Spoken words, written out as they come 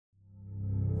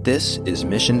This is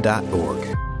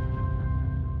Mission.org.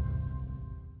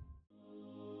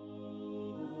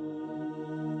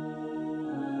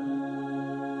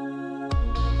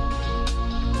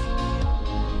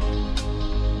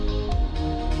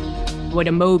 What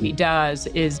Amobi does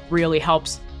is really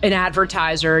helps an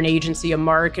advertiser, an agency, a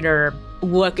marketer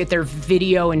look at their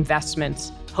video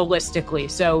investments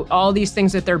holistically. So all these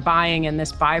things that they're buying in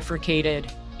this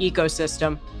bifurcated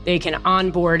ecosystem, they can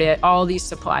onboard it, all these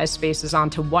supply spaces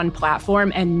onto one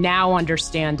platform and now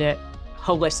understand it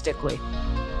holistically.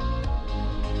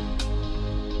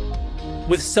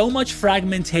 With so much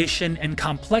fragmentation and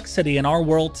complexity in our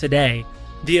world today,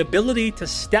 the ability to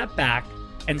step back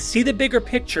and see the bigger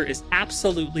picture is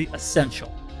absolutely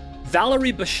essential.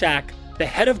 Valerie Bashak, the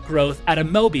head of growth at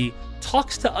Amobi,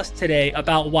 talks to us today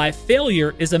about why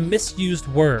failure is a misused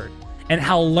word and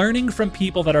how learning from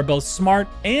people that are both smart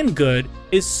and good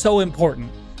is so important.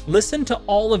 Listen to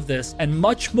all of this and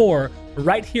much more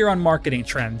right here on Marketing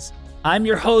Trends. I'm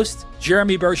your host,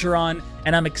 Jeremy Bergeron,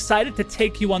 and I'm excited to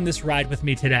take you on this ride with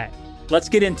me today. Let's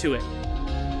get into it.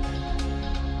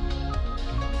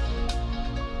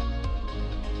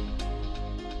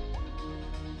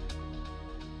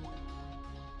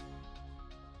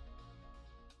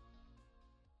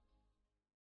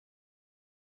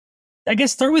 I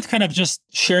guess start with kind of just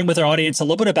sharing with our audience a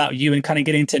little bit about you and kind of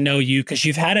getting to know you, because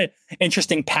you've had an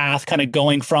interesting path kind of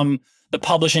going from the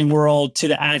publishing world to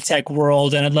the ad tech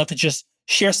world. And I'd love to just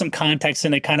share some context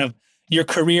into kind of your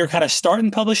career, kind of start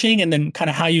in publishing and then kind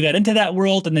of how you got into that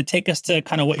world, and then take us to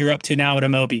kind of what you're up to now at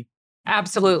Amobi.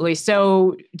 Absolutely.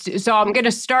 So I'm going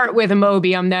to start with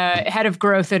Amobi. I'm the head of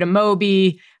growth at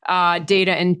Amobi,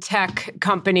 data and tech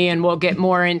company, and we'll get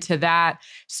more into that.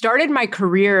 Started my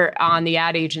career on the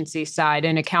ad agency side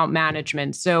in account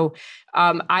management. So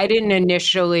I didn't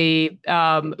initially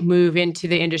move into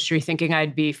the industry thinking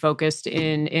I'd be focused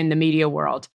in the media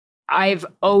world. I've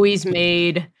always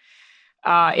made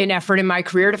an effort in my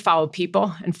career to follow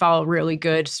people and follow really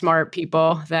good, smart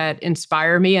people that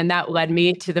inspire me. And that led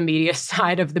me to the media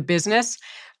side of the business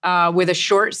with a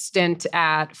short stint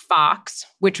at Fox,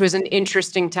 which was an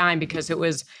interesting time because it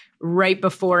was right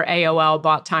before AOL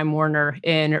bought Time Warner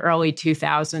in early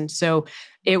 2000. So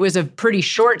it was a pretty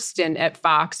short stint at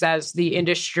Fox as the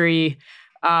industry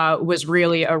was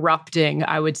really erupting,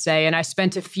 I would say. And I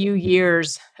spent a few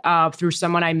years through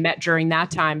someone I met during that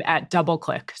time at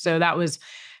DoubleClick. So that was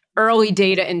early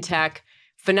data and tech,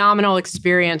 phenomenal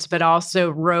experience, but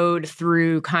also rode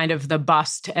through kind of the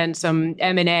bust and some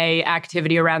M&A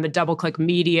activity around the DoubleClick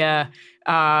media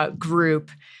group.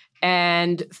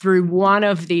 And through one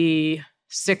of the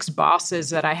 6 bosses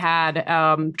that I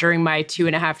had during my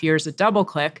 2.5 years at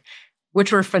DoubleClick,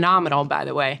 which were phenomenal, by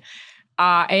the way,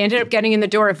 I ended up getting in the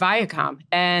door at Viacom.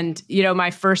 And,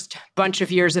 my first bunch of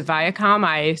years at Viacom,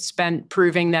 I spent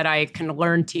proving that I can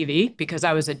learn TV because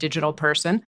I was a digital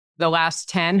person. The last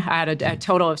 10, I had a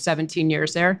total of 17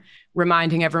 years there,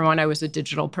 reminding everyone I was a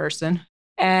digital person.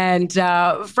 And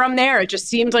from there, it just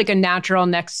seemed like a natural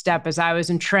next step as I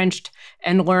was entrenched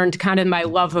and learned kind of my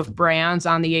love of brands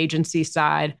on the agency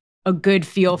side, a good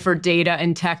feel for data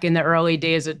and tech in the early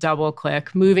days at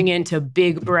DoubleClick, moving into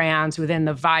big brands within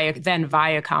the then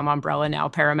Viacom umbrella, now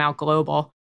Paramount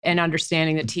Global, and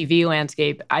understanding the TV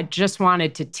landscape. I just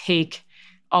wanted to take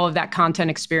all of that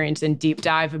content experience and deep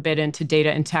dive a bit into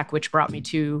data and tech, which brought me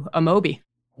to Amobi.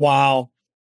 Wow.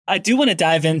 I do want to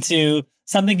dive into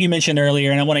something you mentioned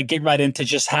earlier, and I want to get right into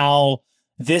just how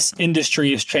this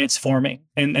industry is transforming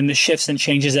and the shifts and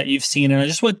changes that you've seen. And I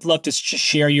just would love to just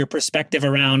share your perspective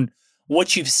around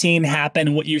what you've seen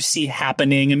happen, what you see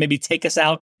happening, and maybe take us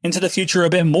out into the future a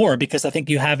bit more, because I think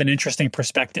you have an interesting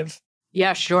perspective.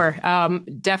 Yeah, sure.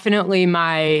 Definitely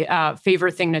my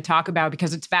favorite thing to talk about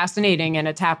because it's fascinating and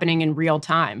it's happening in real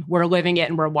time. We're living it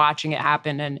and we're watching it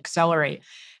happen and accelerate.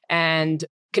 And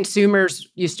consumers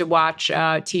used to watch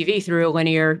TV through a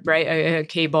linear, right, a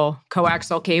cable,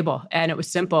 coaxial cable, and it was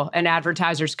simple. And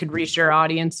advertisers could reach their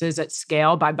audiences at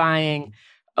scale by buying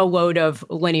a load of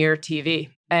linear TV.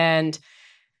 And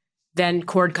then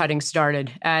cord cutting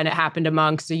started, and it happened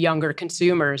amongst the younger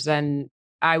consumers. And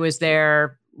I was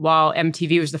there while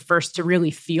MTV was the first to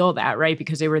really feel that, right,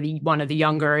 because they were one of the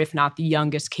younger, if not the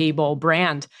youngest cable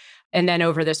brand. And then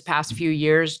over this past few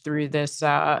years, through this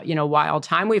wild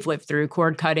time we've lived through,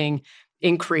 cord cutting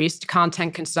increased,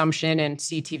 content consumption and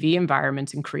CTV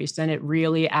environments increased, and it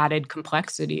really added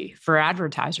complexity for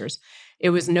advertisers. It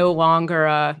was no longer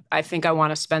I think I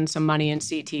want to spend some money in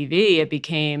CTV. It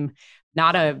became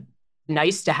not a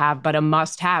nice to have, but a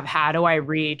must have. How do I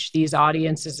reach these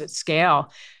audiences at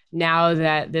scale? now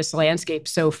that this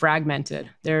landscape's so fragmented.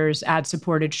 There's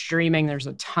ad-supported streaming. There's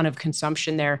a ton of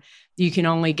consumption there. You can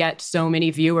only get so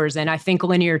many viewers. And I think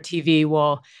linear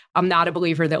TV I'm not a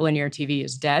believer that linear TV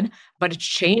is dead, but it's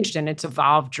changed and it's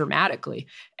evolved dramatically.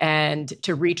 And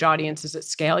to reach audiences at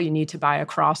scale, you need to buy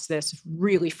across this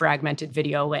really fragmented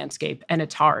video landscape, and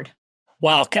it's hard.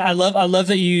 Wow. I love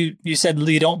that you said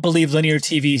you don't believe linear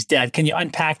TV is dead. Can you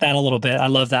unpack that a little bit? I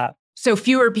love that. So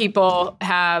fewer people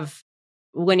have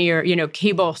linear,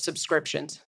 cable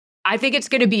subscriptions. I think it's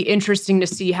going to be interesting to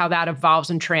see how that evolves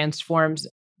and transforms.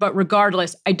 But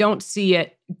regardless, I don't see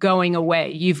it going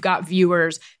away. You've got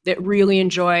viewers that really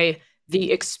enjoy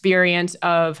the experience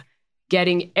of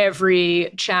getting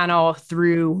every channel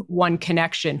through one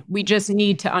connection. We just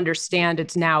need to understand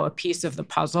it's now a piece of the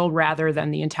puzzle rather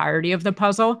than the entirety of the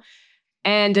puzzle.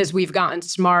 And as we've gotten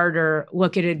smarter,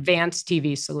 look at advanced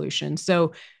TV solutions.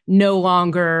 So no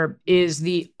longer is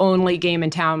the only game in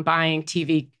town buying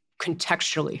TV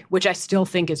contextually, which I still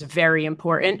think is very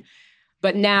important.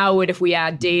 But now if we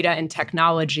add data and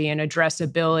technology and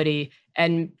addressability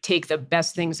and take the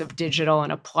best things of digital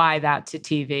and apply that to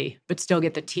TV, but still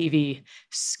get the TV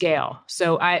scale.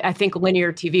 So I think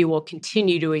linear TV will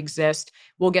continue to exist.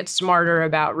 We'll get smarter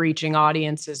about reaching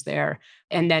audiences there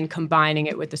and then combining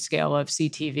it with the scale of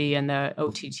CTV and the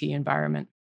OTT environment.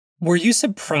 Were you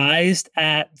surprised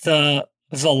at the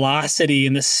velocity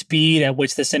and the speed at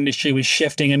which this industry was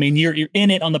shifting? I mean, you're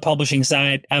in it on the publishing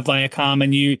side at Viacom,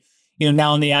 and you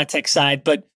now on the ad tech side.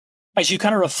 But as you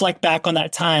kind of reflect back on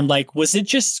that time, like, was it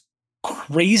just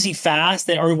crazy fast?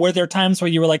 Or were there times where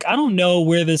you were like, I don't know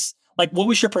where this, like, what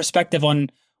was your perspective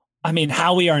on,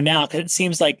 how we are now? Because it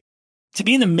seems like to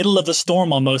be in the middle of the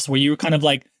storm almost, where you were kind of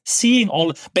like seeing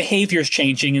all behaviors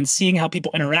changing and seeing how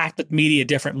people interact with media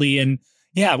differently. And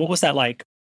yeah, what was that like?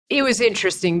 It was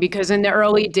interesting because in the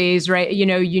early days, right, you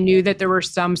knew that there were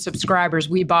some subscribers.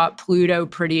 We bought Pluto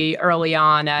pretty early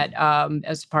on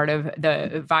as part of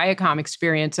the Viacom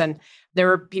experience. And there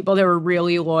were people that were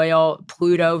really loyal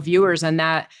Pluto viewers, and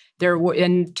and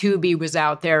Tubi was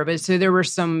out there. But so there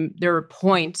were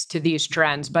points to these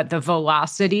trends, but the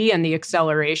velocity and the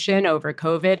acceleration over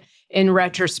COVID, in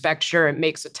retrospect, sure, it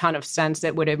makes a ton of sense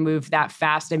that would have moved that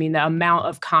fast. I mean, the amount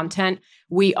of content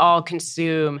we all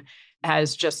consume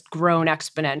has just grown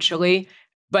exponentially.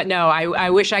 But no, I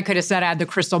wish I could have said I had the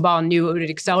crystal ball and knew it would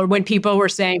accelerate. When people were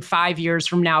saying 5 years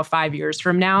from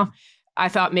now, I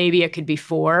thought maybe it could be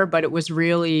 4, but it was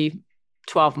really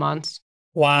 12 months.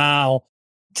 Wow.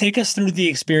 Take us through the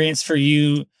experience for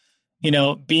you,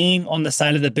 being on the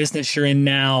side of the business you're in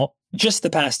now, just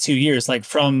the past 2 years, like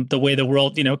from the way the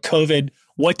world, COVID,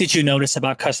 what did you notice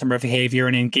about customer behavior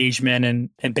and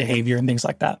engagement and behavior and things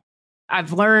like that?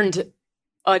 I've learned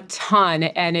a ton,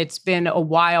 and it's been a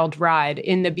wild ride.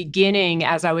 In the beginning,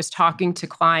 as I was talking to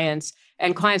clients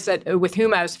with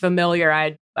whom I was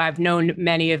familiar, I've known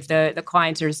many of the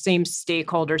clients or the same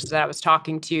stakeholders that I was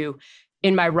talking to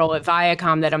in my role at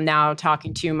Viacom that I'm now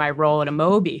talking to in my role at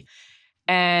Amobee.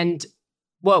 And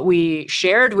what we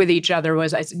shared with each other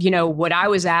was, what I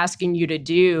was asking you to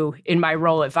do in my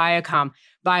role at Viacom,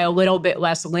 buy a little bit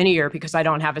less linear because I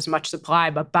don't have as much supply,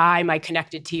 but buy my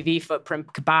connected TV footprint,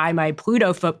 buy my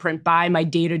Pluto footprint, buy my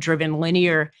data-driven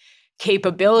linear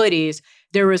capabilities.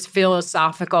 There was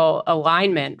philosophical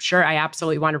alignment. Sure, I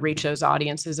absolutely want to reach those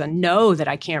audiences and know that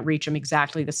I can't reach them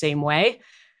exactly the same way.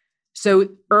 So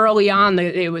early on,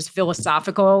 it was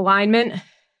philosophical alignment.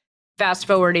 Fast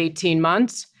forward 18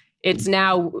 months, it's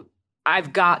now,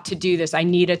 I've got to do this. I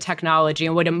need a technology.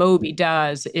 And what Amobee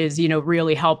does is,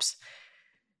 really helps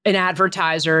an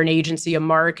advertiser, an agency, a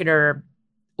marketer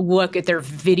look at their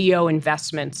video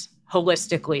investments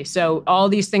holistically. So all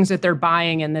these things that they're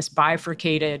buying in this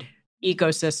bifurcated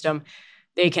ecosystem,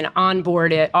 they can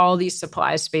onboard all these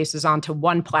supply spaces onto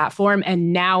one platform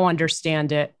and now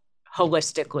understand it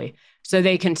holistically. So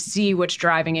they can see what's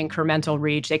driving incremental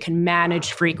reach. They can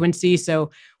manage frequency. So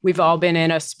we've all been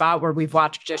in a spot where we've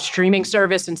watched a streaming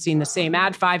service and seen the same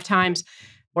ad 5 times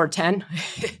or 10.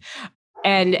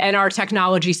 And our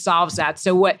technology solves that.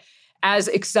 So as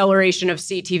acceleration of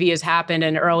CTV has happened,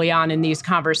 and early on in these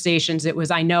conversations, it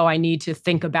was, I know I need to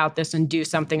think about this and do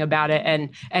something about it.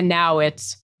 And now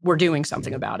we're doing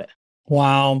something about it.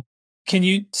 Wow. Can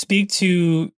you speak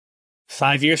to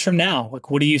 5 years from now?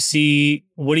 Like, what do you see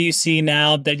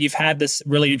now that you've had this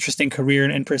really interesting career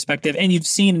and perspective, and you've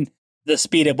seen the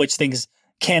speed at which things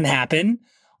can happen?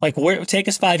 Like, take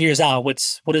us 5 years out. What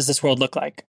does this world look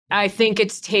like? I think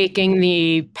it's taking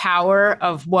the power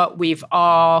of what we've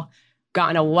all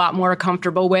gotten a lot more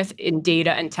comfortable with in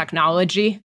data and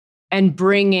technology and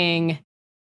bringing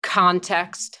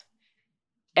context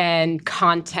and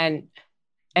content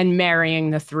and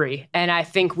marrying the three. And I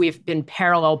think we've been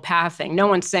parallel pathing. No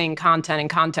one's saying content and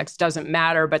context doesn't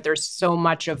matter, but there's so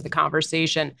much of the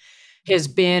conversation has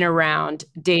been around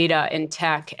data and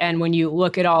tech. And when you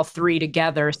look at all three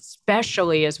together,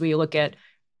 especially as we look at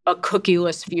a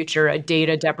cookieless future, a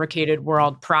data deprecated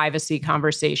world, privacy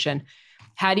conversation,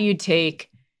 how do you take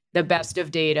the best of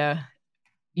data,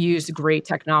 use great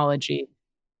technology,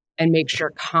 and make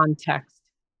sure context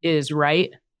is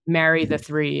right? Marry the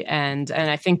three. And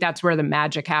I think that's where the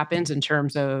magic happens in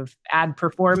terms of ad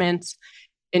performance,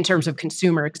 in terms of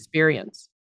consumer experience.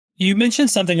 You mentioned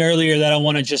something earlier that I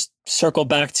want to just circle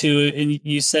back to. And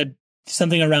you said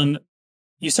something around,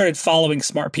 you started following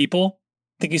smart people.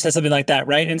 I think you said something like that,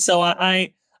 right? And so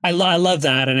I love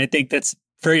that. And I think that's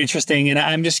very interesting. And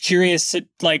I'm just curious to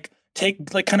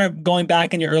kind of going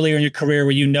back earlier in your career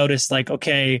where you noticed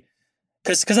okay,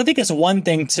 because I think it's one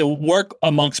thing to work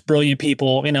amongst brilliant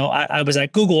people. I was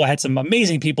at Google. I had some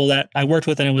amazing people that I worked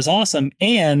with, and it was awesome.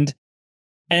 And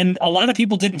a lot of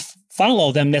people didn't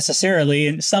follow them necessarily,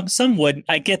 and some would.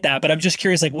 I get that, but I'm just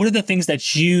curious. What are the things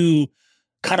that you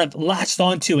kind of latched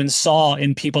onto and saw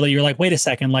in people that you're like, wait a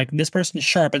second, this person's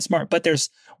sharp and smart, but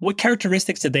what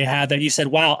characteristics did they have that you said,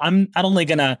 wow, I'm not only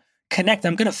gonna connect,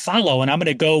 I'm gonna follow, and I'm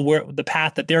gonna go where the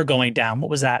path that they're going down.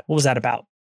 What was that? What was that about?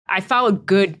 I followed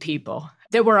good people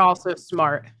that were also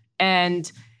smart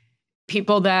and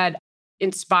people that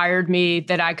inspired me,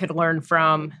 that I could learn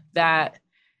from, that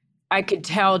I could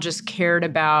tell just cared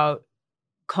about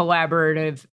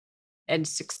collaborative and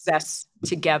success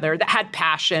together, that had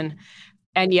passion.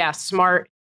 And yeah, smart.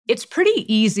 It's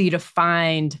pretty easy to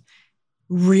find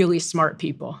really smart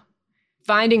people.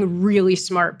 Finding really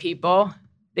smart people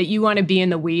that you want to be in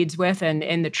the weeds with and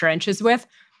in the trenches with,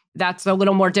 that's a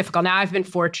little more difficult. Now, I've been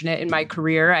fortunate in my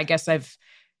career. I guess I've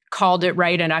called it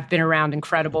right, and I've been around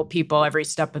incredible people every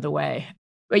step of the way.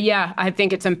 But yeah, I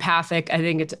think it's empathic. I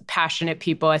think it's passionate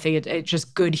people. I think it's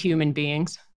just good human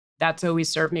beings. That's always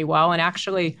served me well. And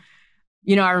actually,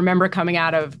 I remember coming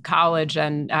out of college,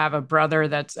 and I have a brother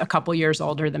that's a couple years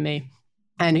older than me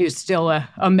and who's still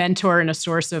a mentor and a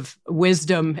source of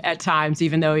wisdom at times,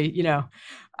 even though, he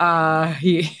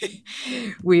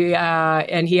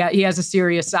has a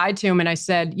serious side to him. And I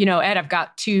said, Ed, I've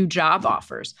got 2 job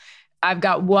offers. I've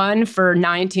got one for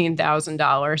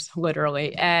 $19,000,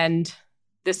 literally, and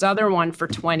this other one for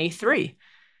 $23,000.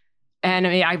 And I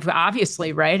mean, I've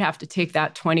obviously, right, have to take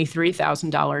that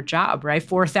 $23,000 job, right?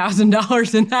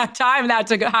 $4,000 in that time.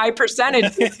 That's a high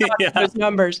percentage of those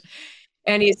numbers.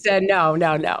 And he said, no.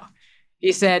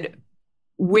 He said,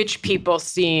 which people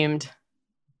seemed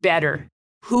better?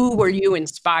 Who were you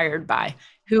inspired by?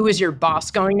 Who is your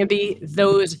boss going to be?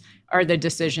 Those are the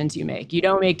decisions you make. You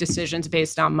don't make decisions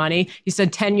based on money. He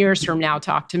said, 10 years from now,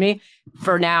 talk to me.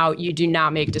 For now, you do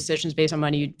not make decisions based on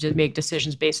money. You just make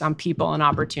decisions based on people and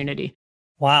opportunity.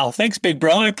 Wow. Thanks, big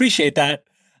bro. I appreciate that.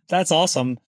 That's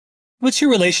awesome. What's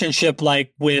your relationship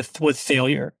like with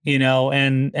failure?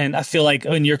 And I feel like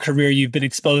in your career, you've been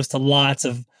exposed to lots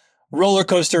of roller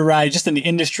coaster rides just in the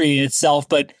industry itself.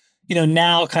 But,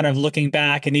 now kind of looking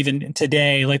back and even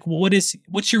today,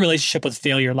 what's your relationship with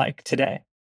failure like today?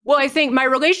 Well, I think my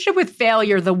relationship with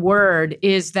failure, the word,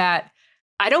 is that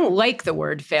I don't like the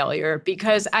word failure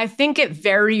because I think it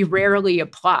very rarely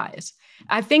applies.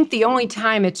 I think the only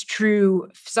time it's true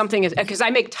something is because I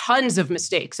make tons of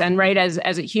mistakes. And right, as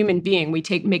a human being, we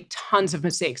make tons of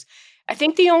mistakes. I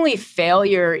think the only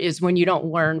failure is when you don't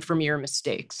learn from your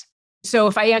mistakes. So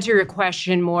if I answer your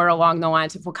question more along the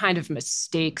lines of what kind of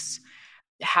mistakes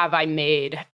have I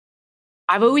made,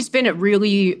 I've always been at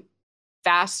really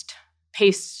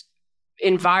fast-paced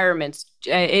environments.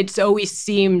 It's always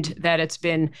seemed that it's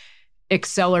been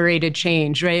accelerated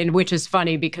change, right? And which is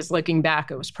funny because looking back,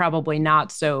 it was probably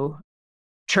not so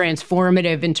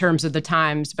transformative in terms of the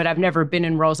times, but I've never been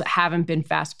in roles that haven't been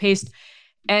fast-paced.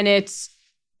 And it's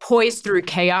poised through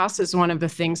chaos is one of the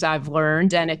things I've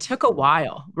learned. And it took a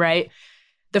while, right?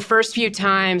 The first few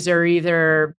times are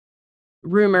either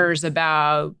rumors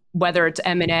about whether it's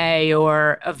M&A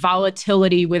or a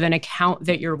volatility with an account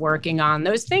that you're working on.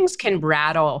 Those things can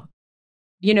rattle.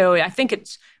 I think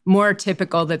it's more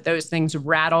typical that those things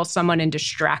rattle someone and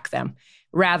distract them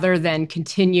rather than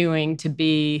continuing to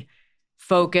be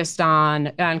focused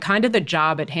on kind of the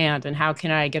job at hand and how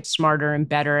can I get smarter and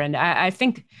better. And I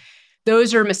think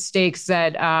those are mistakes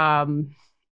that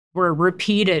were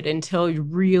repeated until you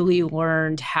really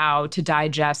learned how to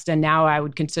digest. And now I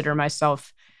would consider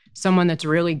myself someone that's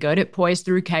really good at poise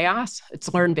through chaos.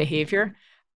 It's learned behavior.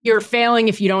 You're failing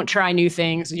if you don't try new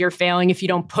things. You're failing if you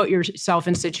don't put yourself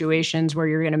in situations where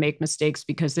you're going to make mistakes,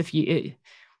 because if you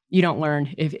don't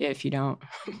learn if you don't.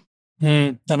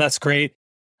 No, that's great.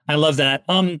 I love that.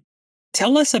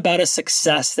 Tell us about a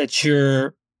success that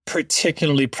you're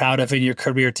particularly proud of in your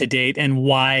career to date and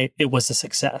why it was a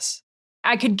success.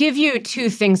 I could give you two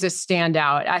things that stand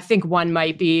out. I think one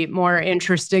might be more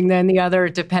interesting than the other.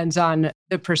 It depends on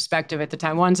the perspective at the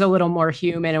time. One's a little more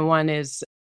human and one is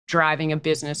driving a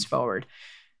business forward.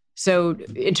 So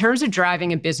in terms of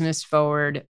driving a business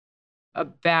forward,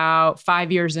 about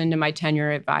 5 years into my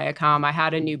tenure at Viacom, I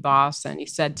had a new boss and he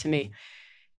said to me,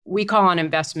 we call on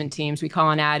investment teams, we call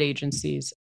on ad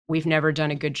agencies. We've never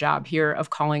done a good job here of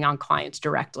calling on clients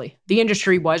directly. The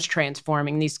industry was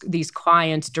transforming. These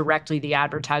clients directly, the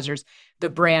advertisers, the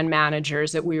brand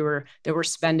managers that were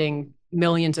spending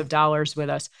millions of dollars with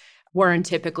us, weren't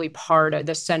typically part of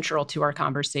the central to our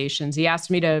conversations. He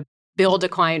asked me to build a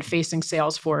client-facing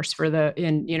sales force for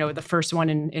the first one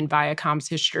in Viacom's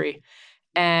history,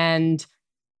 and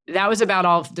that was about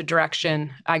all of the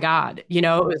direction I got. It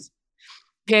was,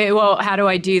 okay, well, how do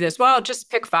I do this? Well, just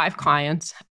pick 5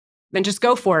 clients. Then just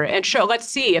go for it and let's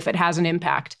see if it has an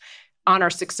impact on our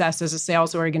success as a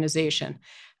sales organization.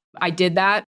 I did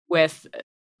that with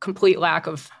complete lack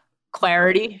of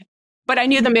clarity, but I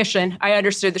knew the mission. I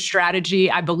understood the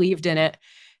strategy. I believed in it,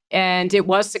 and it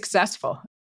was successful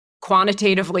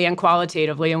quantitatively and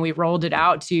qualitatively. And we rolled it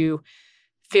out to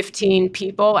 15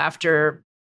 people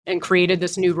and created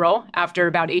this new role after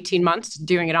about 18 months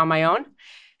doing it on my own.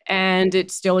 And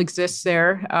it still exists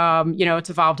there. It's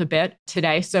evolved a bit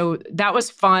today. So that was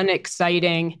fun,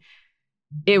 exciting.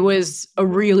 It was a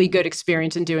really good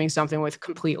experience in doing something with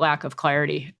complete lack of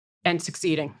clarity and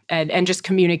succeeding and just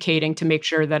communicating to make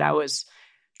sure that I was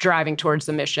driving towards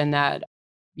the mission that,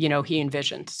 he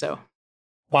envisioned. So.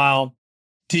 Wow.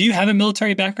 Do you have a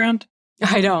military background?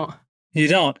 I don't. You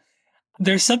don't?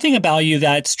 There's something about you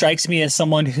that strikes me as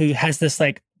someone who has this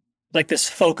like this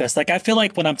focus. Like, I feel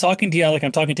like when I'm talking to you, like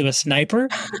I'm talking to a sniper,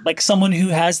 like someone who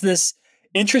has this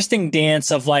interesting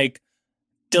dance of like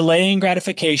delaying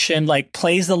gratification, like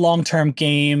plays the long-term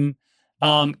game,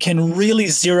 can really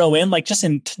zero in, like just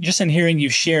in hearing you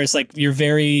share, it's like you're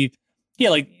very,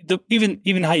 like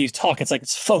even how you talk, it's like,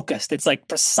 it's focused, it's like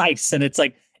precise, and it's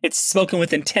like, it's spoken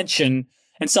with intention.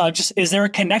 And so is there a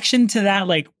connection to that?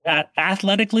 Like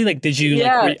athletically, like, did you,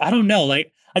 like, I don't know.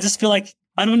 Like, I just feel like,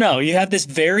 I don't know. You have this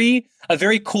a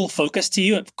very cool focus to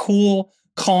you, a cool,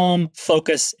 calm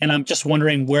focus. And I'm just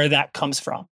wondering where that comes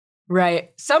from.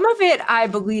 Right. Some of it, I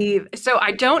believe. So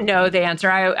I don't know the answer.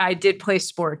 I did play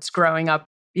sports growing up,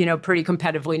 pretty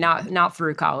competitively, not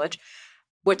through college.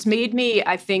 What's made me,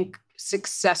 I think,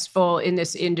 successful in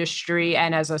this industry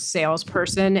and as a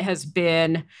salesperson has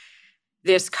been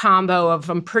this combo of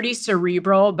I'm pretty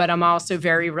cerebral, but I'm also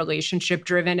very relationship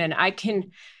driven. And I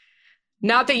can,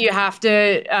 not that you have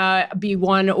to be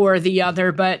one or the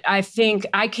other, but I think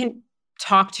I can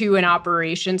talk to an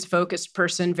operations focused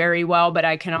person very well, but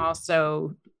I can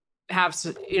also have,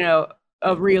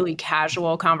 a really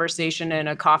casual conversation in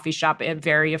a coffee shop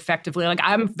very effectively. Like,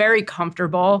 I'm very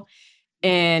comfortable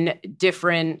in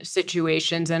different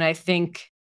situations. And I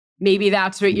think maybe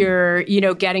that's what you're,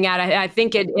 getting at. I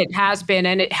think it has been,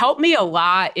 and it helped me a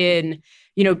lot in,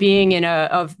 being in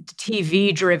a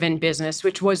TV driven business,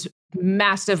 which was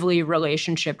massively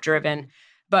relationship driven,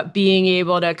 but being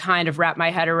able to kind of wrap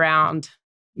my head around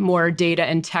more data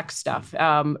and tech stuff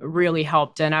really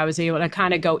helped. And I was able to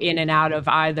kind of go in and out of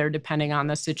either depending on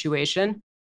the situation.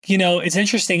 It's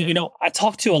interesting. I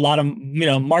talk to a lot of,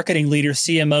 marketing leaders,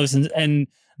 CMOs and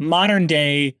modern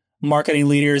day marketing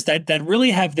leaders that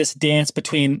really have this dance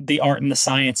between the art and the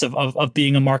science of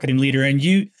being a marketing leader. And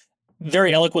you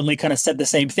very eloquently kind of said the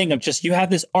same thing of just, you have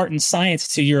this art and science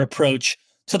to your approach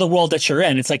to the world that you're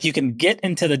in. It's like, you can get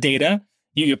into the data,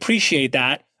 you appreciate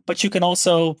that, but you can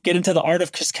also get into the art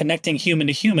of just connecting human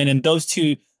to human. And those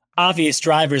two obvious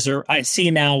drivers I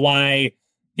see now why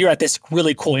you're at this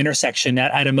really cool intersection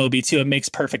at Amobi too. It makes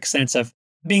perfect sense of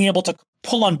being able to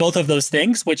pull on both of those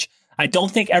things, which I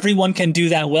don't think everyone can do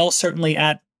that well, certainly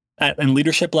at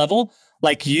leadership level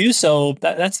like you. So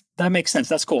that makes sense.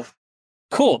 That's cool.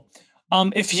 Cool.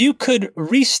 If you could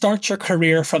restart your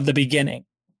career from the beginning,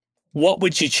 what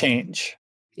would you change?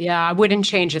 Yeah, I wouldn't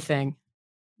change a thing.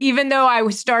 Even though I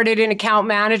started in account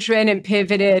management and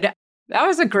pivoted, that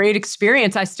was a great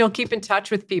experience. I still keep in touch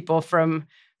with people from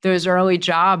those early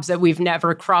jobs that we've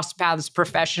never crossed paths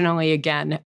professionally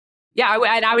again. Yeah,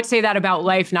 and I would say that about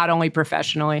life, not only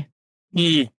professionally.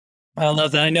 I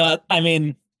love that. I know.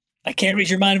 I can't read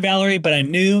your mind, Valerie, but I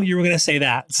knew you were going to say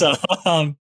that. So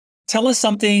tell us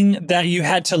something that you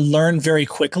had to learn very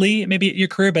quickly, maybe at your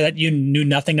career, but that you knew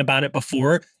nothing about it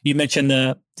before. You mentioned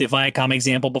the Viacom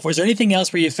example before. Is there anything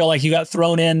else where you feel like you got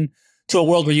thrown in to a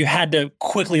world where you had to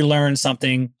quickly learn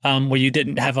something where you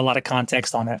didn't have a lot of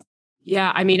context on it?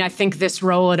 Yeah, I mean, I think this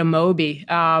role at Amobi,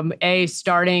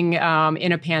 starting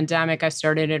in a pandemic, I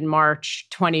started in March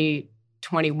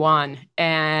 2021.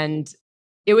 And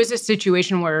it was a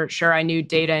situation where, sure, I knew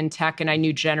data and tech, and I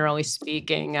knew, generally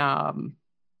speaking,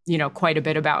 quite a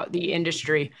bit about the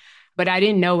industry, but I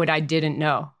didn't know what I didn't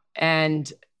know.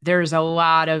 And there's a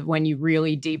lot of, when you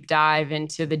really deep dive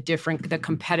into the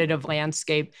competitive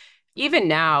landscape, even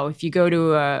now, if you go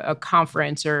to a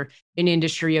conference or an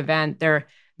industry event,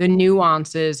 the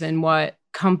nuances and what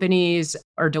companies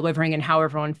are delivering and how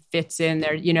everyone fits in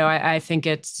there. I think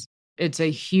it's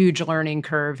a huge learning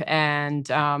curve, and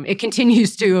it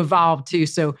continues to evolve too.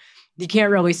 So you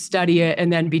can't really study it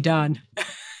and then be done.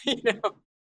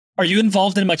 Are you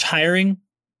involved in much hiring?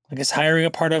 I guess hiring a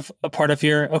part of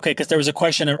your, okay, because there was a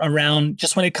question around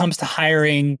just when it comes to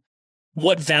hiring,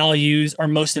 what values are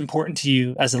most important to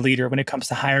you as a leader when it comes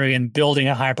to hiring and building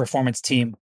a high performance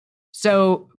team?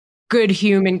 So good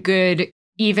human, good,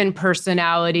 even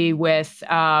personality with,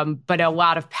 but a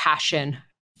lot of passion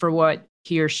for what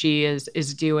he or she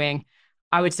is doing.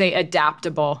 I would say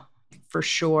adaptable for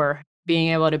sure. Being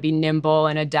able to be nimble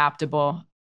and adaptable.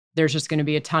 There's just going to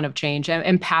be a ton of change.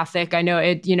 Empathic. I know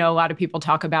it, a lot of people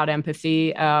talk about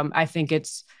empathy. I think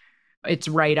it's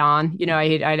right on.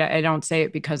 I don't say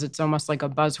it because it's almost like a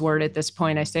buzzword at this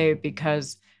point. I say it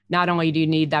because not only do you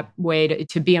need that way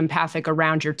to be empathic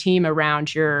around your team,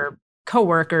 around your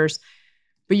coworkers,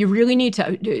 but you really need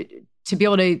to be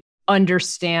able to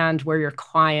understand where your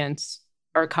clients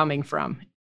are coming from.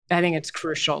 I think it's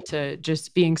crucial to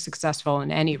just being successful in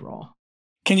any role.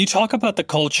 Can you talk about the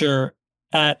culture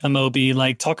at Amobi?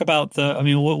 Like, talk about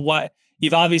what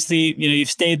you've obviously, you've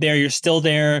stayed there, you're still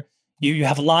there. You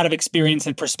have a lot of experience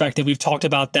and perspective. We've talked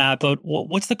about that, but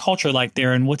what's the culture like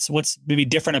there, and what's maybe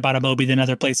different about Amobi than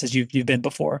other places you've been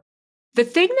before? The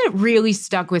thing that really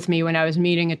stuck with me when I was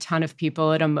meeting a ton of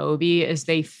people at Amobi is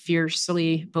they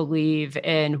fiercely believe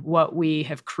in what we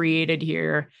have created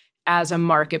here as a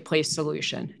marketplace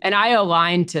solution. And I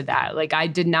aligned to that. Like, I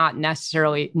did not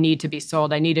necessarily need to be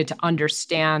sold. I needed to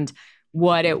understand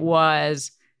what it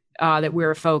was that we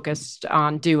were focused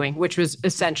on doing, which was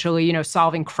essentially,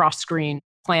 solving cross-screen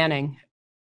planning.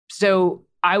 So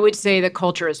I would say the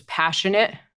culture is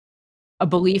passionate, a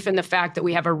belief in the fact that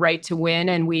we have a right to win,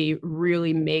 and we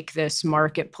really make this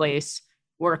marketplace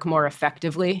work more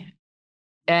effectively,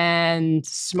 and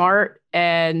smart,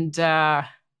 and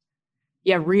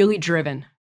really driven.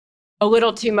 A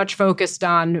little too much focused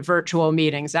on virtual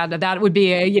meetings. That would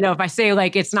be, if I say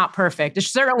like it's not perfect,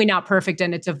 it's certainly not perfect,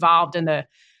 and it's evolved in the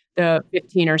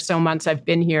 15 or so months I've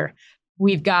been here.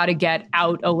 We've got to get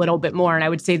out a little bit more. And I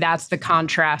would say that's the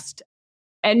contrast.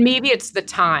 And maybe it's the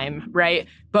time, right?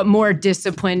 But more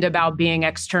disciplined about being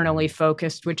externally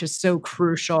focused, which is so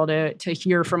crucial to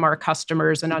hear from our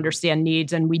customers and understand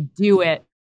needs. And we do it,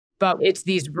 but it's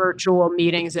these virtual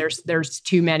meetings. There's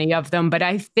too many of them. But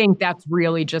I think that's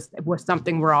really just was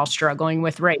something we're all struggling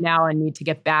with right now, and need to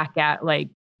get back at, like,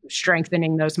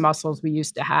 strengthening those muscles we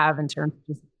used to have in terms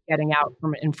of just getting out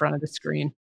from in front of the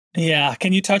screen. Yeah.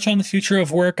 Can you touch on the future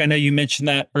of work? I know you mentioned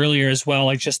that earlier as well,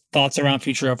 like just thoughts around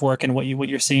future of work and what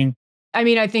you're seeing. I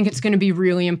mean, I think it's going to be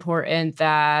really important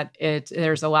that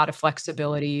there's a lot of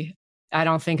flexibility. I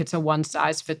don't think it's a one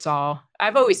size fits all.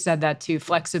 I've always said that too.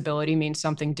 Flexibility means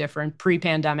something different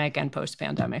pre-pandemic and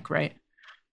post-pandemic, right?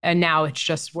 And now it's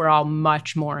just, we're all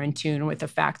much more in tune with the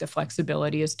fact that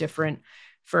flexibility is different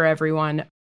for everyone.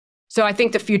 So I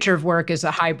think the future of work is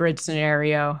a hybrid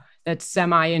scenario that's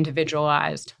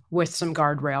semi-individualized with some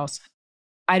guardrails.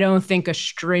 I don't think a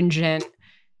stringent,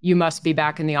 you must be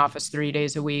back in the office 3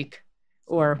 days a week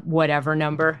or whatever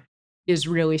number is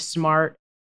really smart.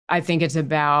 I think it's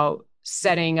about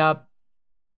setting up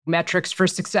metrics for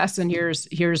success, and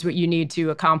here's what you need to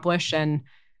accomplish. And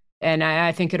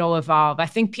I think it'll evolve. I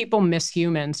think people miss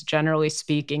humans, generally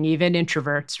speaking, even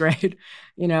introverts, right?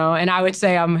 And I would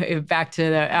say I'm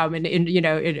an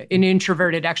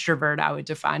introverted extrovert. I would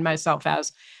define myself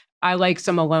as. I like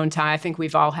some alone time. I think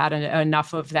we've all had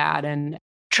enough of that and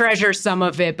treasure some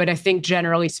of it. But I think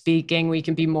generally speaking, we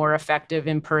can be more effective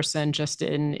in person, just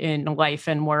in life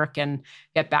and work, and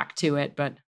get back to it.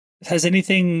 But has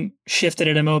anything shifted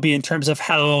at Amobi in terms of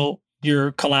how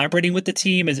you're collaborating with the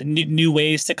team? Is it new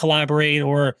ways to collaborate,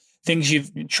 or things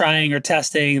you've been trying or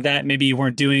testing that maybe you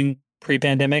weren't doing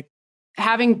pre-pandemic?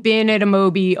 Having been at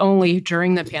Amobi only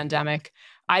during the pandemic,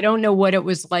 I don't know what it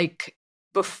was like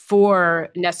before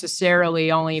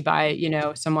necessarily, only by,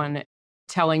 someone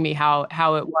telling me how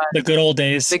it was. The good old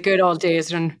days. The good old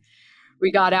days when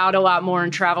we got out a lot more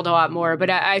and traveled a lot more. But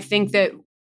I think that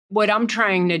what I'm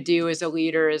trying to do as a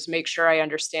leader is make sure I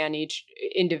understand each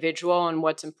individual and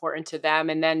what's important to them,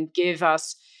 and then give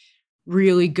us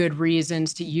really good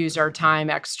reasons to use our time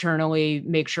externally,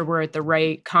 make sure we're at the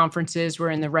right conferences, we're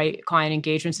in the right client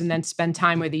engagements, and then spend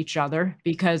time with each other.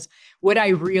 Because what I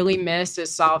really miss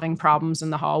is solving problems in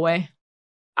the hallway.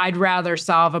 I'd rather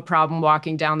solve a problem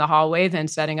walking down the hallway than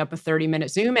setting up a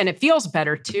 30-minute Zoom. And it feels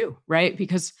better too, right?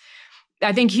 Because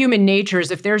I think human nature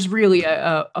is, if there's really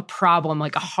a problem,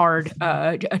 like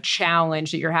a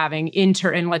challenge that you're having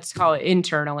and let's call it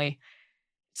internally,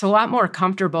 it's a lot more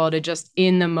comfortable to just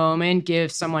in the moment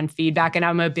give someone feedback. And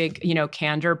I'm a big,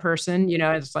 candor person,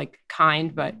 it's like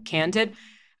kind, but candid.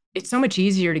 It's so much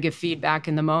easier to give feedback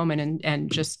in the moment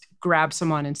and just grab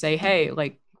someone and say, hey,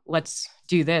 like, let's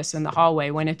do this in the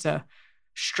hallway. When it's a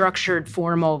structured,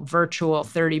 formal, virtual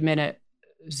 30-minute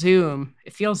Zoom,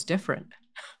 it feels different.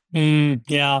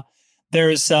 Yeah.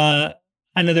 There's, I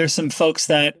know there's some folks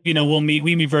that, we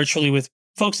meet virtually with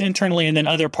folks internally and then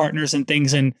other partners and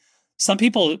things. And some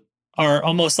people are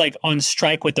almost like on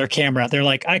strike with their camera. They're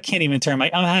like, I can't even turn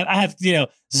I have,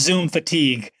 Zoom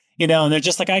fatigue, and they're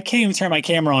just like, I can't even turn my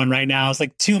camera on right now. It's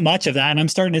like too much of that. And I'm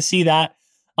starting to see that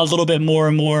a little bit more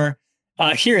and more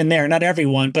here and there, not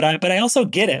everyone, but I also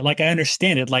get it. Like, I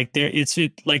understand it. Like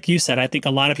like you said, I think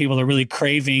a lot of people are really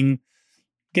craving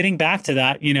getting back to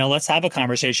that, let's have a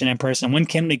conversation in person. When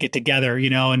can we get together,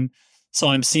 and so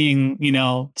I'm seeing,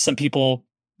 some people,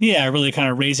 really kind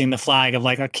of raising the flag of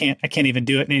like, I can't even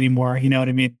do it anymore. You know what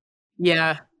I mean?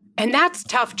 Yeah. And that's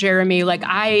tough, Jeremy. Like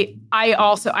I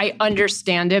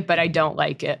understand it, but I don't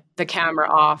like it. The camera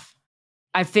off.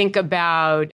 I think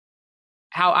about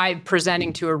how I'm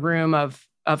presenting to a room of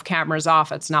cameras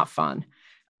off. It's not fun.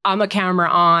 I'm a camera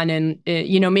on and,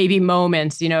 maybe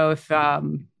moments, if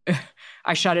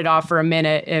I shut it off for a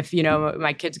minute, if,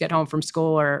 my kids get home from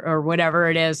school or whatever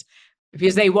it is,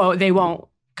 because they won't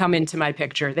come into my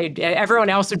picture. Everyone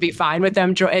else would be fine with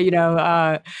them,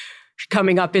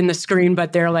 coming up in the screen,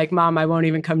 but they're like, Mom, I won't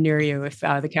even come near you if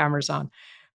the camera's on.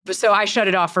 But so I shut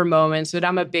it off for moments, but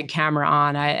I'm a big camera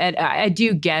on. I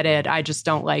do get it. I just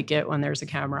don't like it when there's a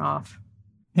camera off.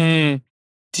 Do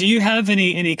you have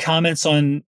any comments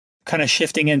on kind of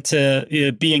shifting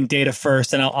into being data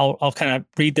first? And I'll kind of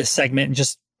read this segment and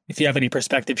just, if you have any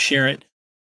perspective, share it.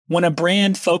 When a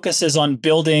brand focuses on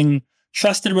building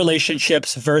trusted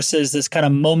relationships versus this kind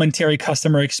of momentary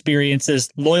customer experiences,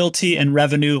 loyalty and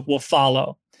revenue will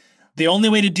follow. The only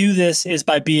way to do this is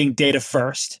by being data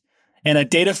first. And a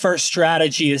data first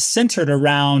strategy is centered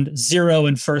around zero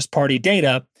and first party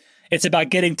data. It's about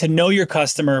getting to know your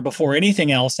customer before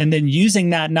anything else, and then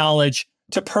using that knowledge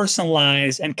to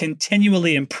personalize and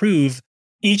continually improve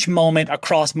each moment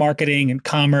across marketing and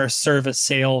commerce, service,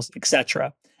 sales,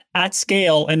 etc., at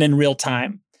scale and in real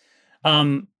time.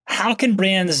 How can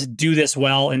brands do this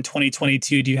well in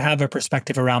 2022? Do you have a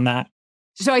perspective around that?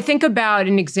 So I think about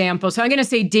an example. So I'm going to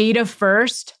say data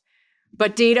first,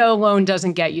 but data alone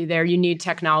doesn't get you there. You need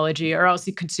technology, or else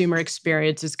the consumer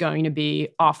experience is going to be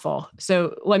awful.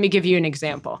 So let me give you an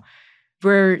example.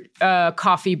 We're a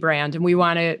coffee brand and we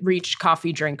want to reach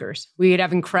coffee drinkers. We could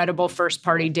have incredible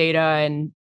first-party data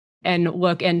and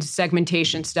look and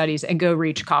segmentation studies and go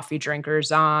reach coffee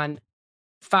drinkers on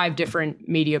 5 different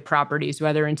media properties,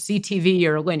 whether in CTV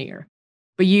or linear.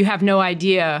 But you have no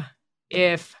idea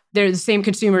if they're the same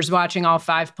consumers watching all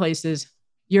 5 places.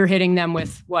 You're hitting them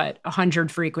with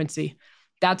 100 frequency.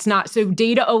 That's not, so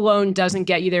data alone doesn't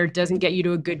get you there. It doesn't get you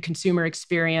to a good consumer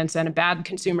experience, and a bad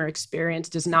consumer experience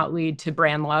does not lead to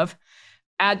brand love.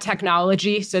 Add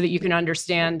technology so that you can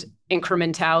understand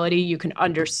incrementality. You can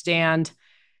understand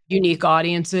unique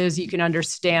audiences. You can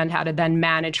understand how to then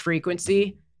manage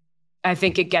frequency. I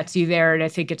think it gets you there. And I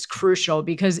think it's crucial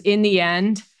because in the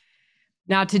end,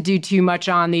 not to do too much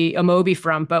on the Amobi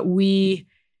front, but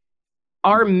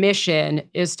our mission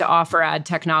is to offer ad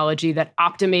technology that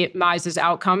optimizes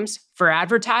outcomes for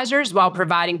advertisers while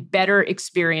providing better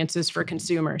experiences for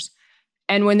consumers.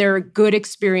 And when there are good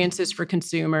experiences for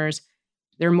consumers,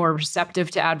 they're more receptive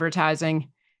to advertising.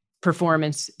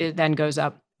 Performance, it then goes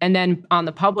up. And then on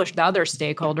the other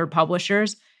stakeholder,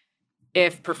 publishers,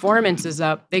 if performance is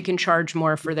up, they can charge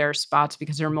more for their spots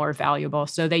because they're more valuable.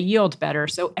 So they yield better.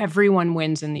 So everyone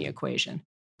wins in the equation.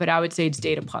 But I would say it's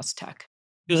data plus tech.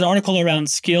 There's an article around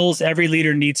skills every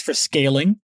leader needs for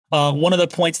scaling. One of the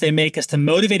points they make is to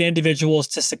motivate individuals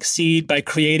to succeed by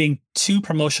creating 2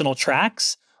 promotional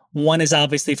tracks. One is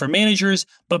obviously for managers,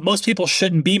 but most people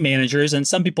shouldn't be managers, and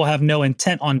some people have no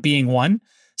intent on being one.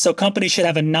 So companies should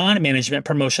have a non-management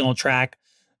promotional track.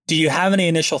 Do you have any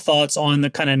initial thoughts on the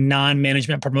kind of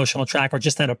non-management promotional track or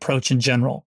just that approach in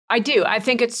general? I do. I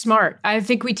think it's smart. I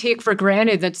think we take for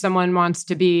granted that someone wants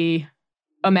to be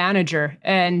a manager.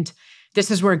 And this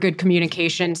is where good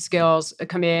communication skills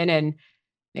come in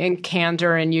and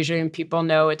candor. And usually when people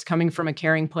know it's coming from a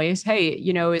caring place, hey,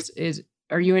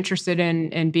 are you interested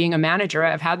in being a manager?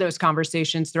 I've had those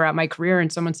conversations throughout my career. And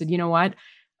someone said, you know what?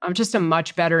 I'm just a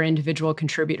much better individual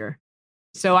contributor.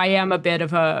 So I am a bit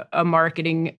of a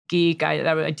marketing geek.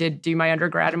 I did do my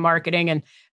undergrad in marketing. And,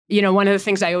 one of the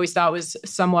things I always thought was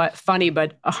somewhat funny,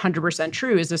 but 100%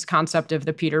 true is this concept of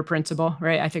the Peter Principle,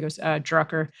 right? I think it was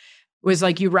Drucker, was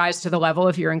like you rise to the level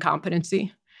of your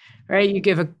incompetency, right? You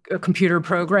give a computer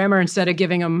programmer, instead of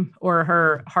giving him or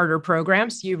her harder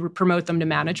programs, you promote them to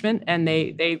management, and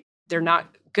they're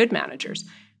not good managers.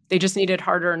 They just needed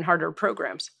harder and harder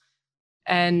programs.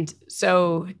 And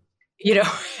so,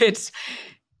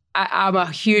 I'm a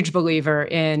huge believer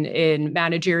in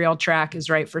managerial track is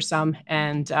right for some,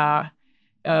 and a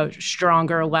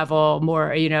stronger level,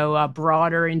 more, a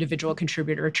broader individual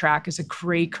contributor track is a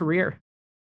great career.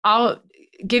 I'll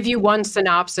give you one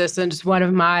synopsis, and it's one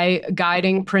of my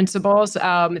guiding principles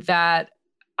that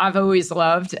I've always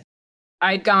loved.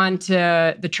 I'd gone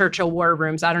to the Churchill War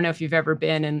Rooms. I don't know if you've ever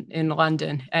been in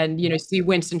London and, see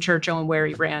Winston Churchill and where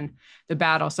he ran the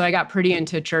battle. So I got pretty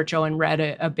into Churchill and read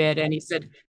a bit. And he said,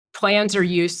 plans are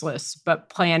useless, but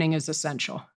planning is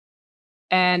essential.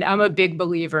 And I'm a big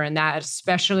believer in that,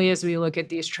 especially as we look at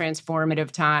these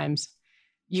transformative times.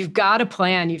 You've got to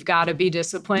plan, you've got to be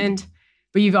disciplined,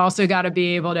 but you've also got to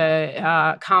be able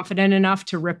to confident enough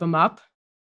to rip them up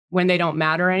when they don't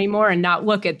matter anymore, and not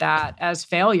look at that as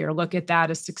failure. Look at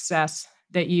that as success,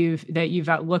 that you've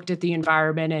looked at the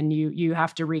environment and you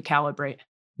have to recalibrate.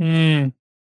 I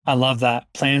love that.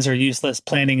 Plans are useless.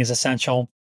 Planning is essential.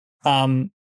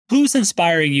 Who's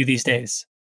inspiring you these days?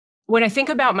 When I think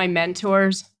about my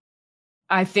mentors,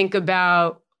 I think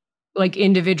about like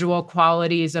individual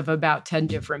qualities of about 10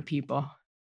 different people.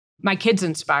 My kids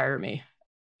inspire me.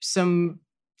 Some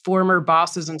former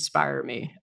bosses inspire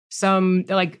me. Some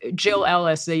like Jill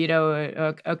Ellis,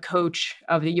 a coach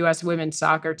of the U.S. women's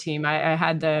soccer team. I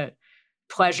had the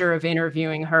pleasure of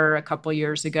interviewing her a couple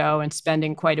years ago and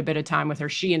spending quite a bit of time with her.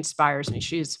 She inspires me.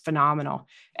 She's phenomenal.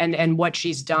 And what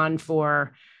she's done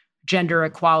for gender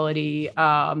equality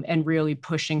and really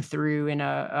pushing through in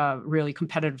a really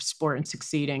competitive sport and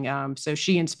succeeding. So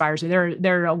she inspires me.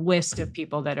 There are a list of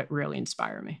people that really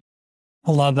inspire me.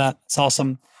 I love that. It's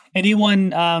awesome.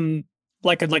 Anyone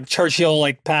like Churchill,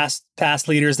 like past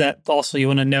leaders that also you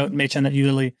want to note and mention that you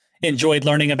really enjoyed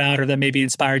learning about or that maybe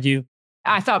inspired you?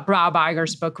 I thought Bob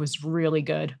Iger's book was really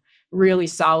good, really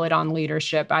solid on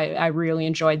leadership. I really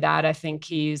enjoyed that. I think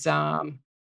he's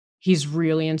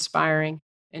really inspiring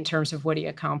in terms of what he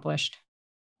accomplished.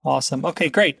 Awesome. Okay,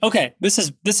 great. Okay, this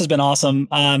has been awesome.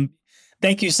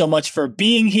 Thank you so much for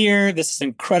being here. This is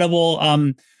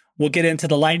incredible. We'll get into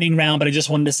the lightning round, but I just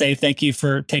wanted to say thank you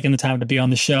for taking the time to be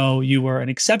on the show. You were an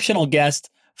exceptional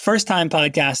guest, first-time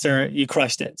podcaster. You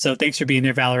crushed it. So thanks for being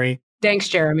there, Valerie. Thanks,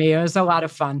 Jeremy. It was a lot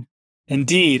of fun.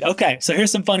 Indeed. Okay, so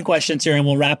here's some fun questions here, and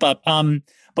we'll wrap up.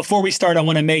 Before we start, I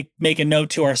want to make a note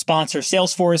to our sponsor,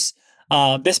 Salesforce.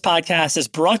 This podcast is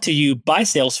brought to you by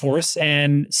Salesforce.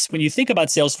 And when you think about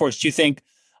Salesforce, do you think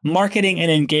marketing and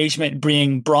engagement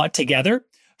being brought together?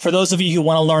 For those of you who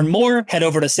want to learn more, head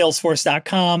over to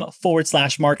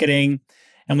salesforce.com/marketing.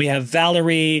 And we have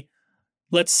Valerie.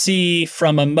 Let's see,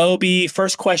 from Amobi.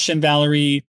 First question,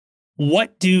 Valerie.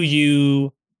 What do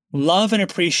you love and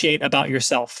appreciate about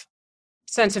yourself?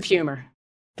 Sense of humor.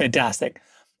 Fantastic.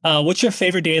 What's your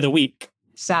favorite day of the week?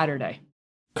 Saturday.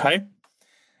 Okay.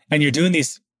 And you're doing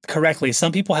these correctly.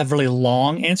 Some people have really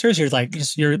long answers.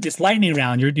 You're this lightning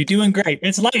round. You're doing great.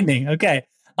 It's lightning. Okay.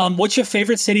 What's your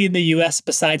favorite city in the U.S.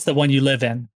 besides the one you live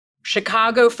in?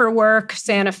 Chicago for work,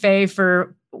 Santa Fe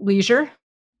for leisure.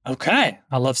 Okay.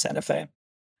 I love Santa Fe.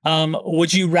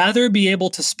 Would you rather be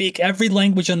able to speak every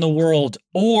language in the world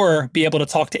or be able to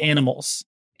talk to animals?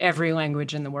 Every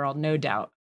language in the world, no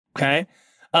doubt. Okay.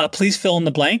 Please fill in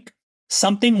the blank.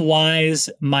 Something wise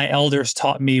my elders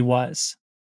taught me was?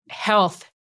 Health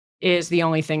is the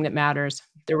only thing that matters.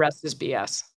 The rest is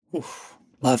BS. Oof,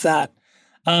 love that.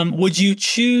 Would you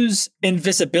choose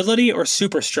invisibility or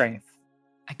super strength?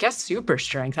 I guess super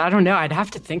strength. I don't know. I'd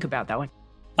have to think about that one.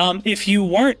 If you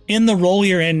weren't in the role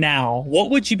you're in now, what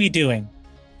would you be doing?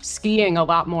 Skiing a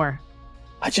lot more.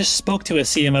 I just spoke to a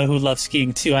CMO who loves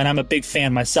skiing too, and I'm a big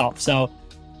fan myself. So,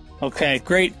 okay,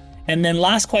 great. And then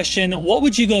last question, what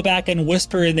would you go back and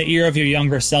whisper in the ear of your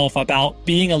younger self about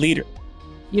being a leader?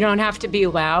 You don't have to be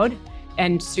loud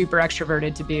and super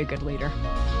extroverted to be a good leader.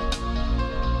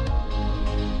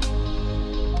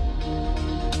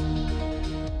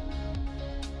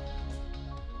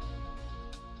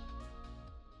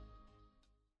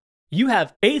 You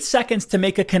have 8 seconds to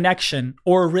make a connection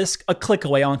or risk a click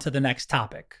away onto the next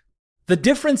topic. The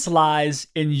difference lies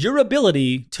in your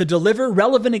ability to deliver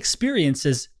relevant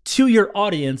experiences to your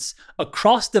audience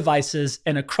across devices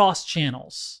and across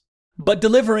channels. But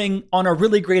delivering on a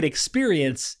really great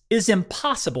experience is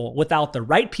impossible without the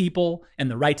right people and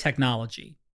the right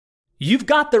technology. You've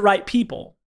got the right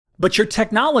people, but your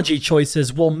technology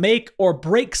choices will make or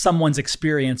break someone's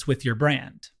experience with your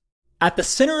brand. At the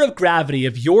center of gravity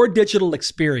of your digital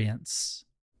experience,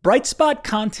 Brightspot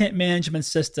Content Management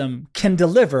System can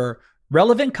deliver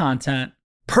relevant content,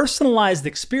 personalized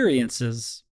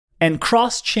experiences, and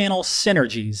cross-channel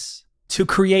synergies to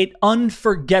create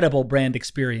unforgettable brand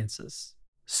experiences,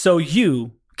 so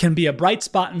you can be a bright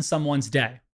spot in someone's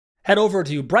day. Head over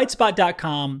to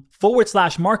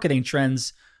brightspot.com/marketing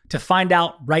trends to find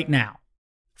out right now.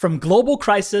 From global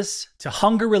crisis to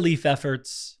hunger relief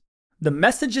efforts, the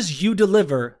messages you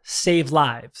deliver save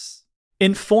lives,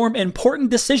 inform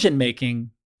important decision-making,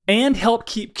 and help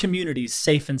keep communities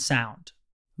safe and sound.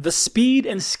 The speed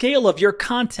and scale of your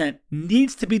content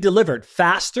needs to be delivered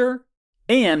faster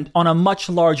and on a much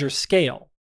larger scale.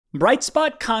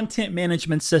 Brightspot Content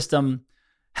Management System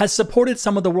has supported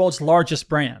some of the world's largest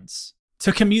brands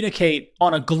to communicate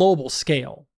on a global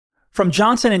scale. From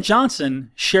Johnson &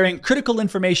 Johnson sharing critical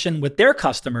information with their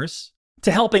customers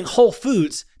to helping Whole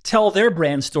Foods tell their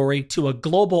brand story to a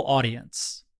global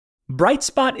audience.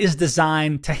 Brightspot is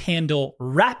designed to handle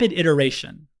rapid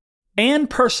iteration and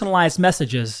personalized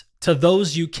messages to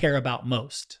those you care about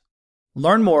most.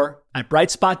 Learn more at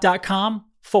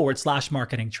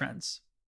brightspot.com/marketing trends.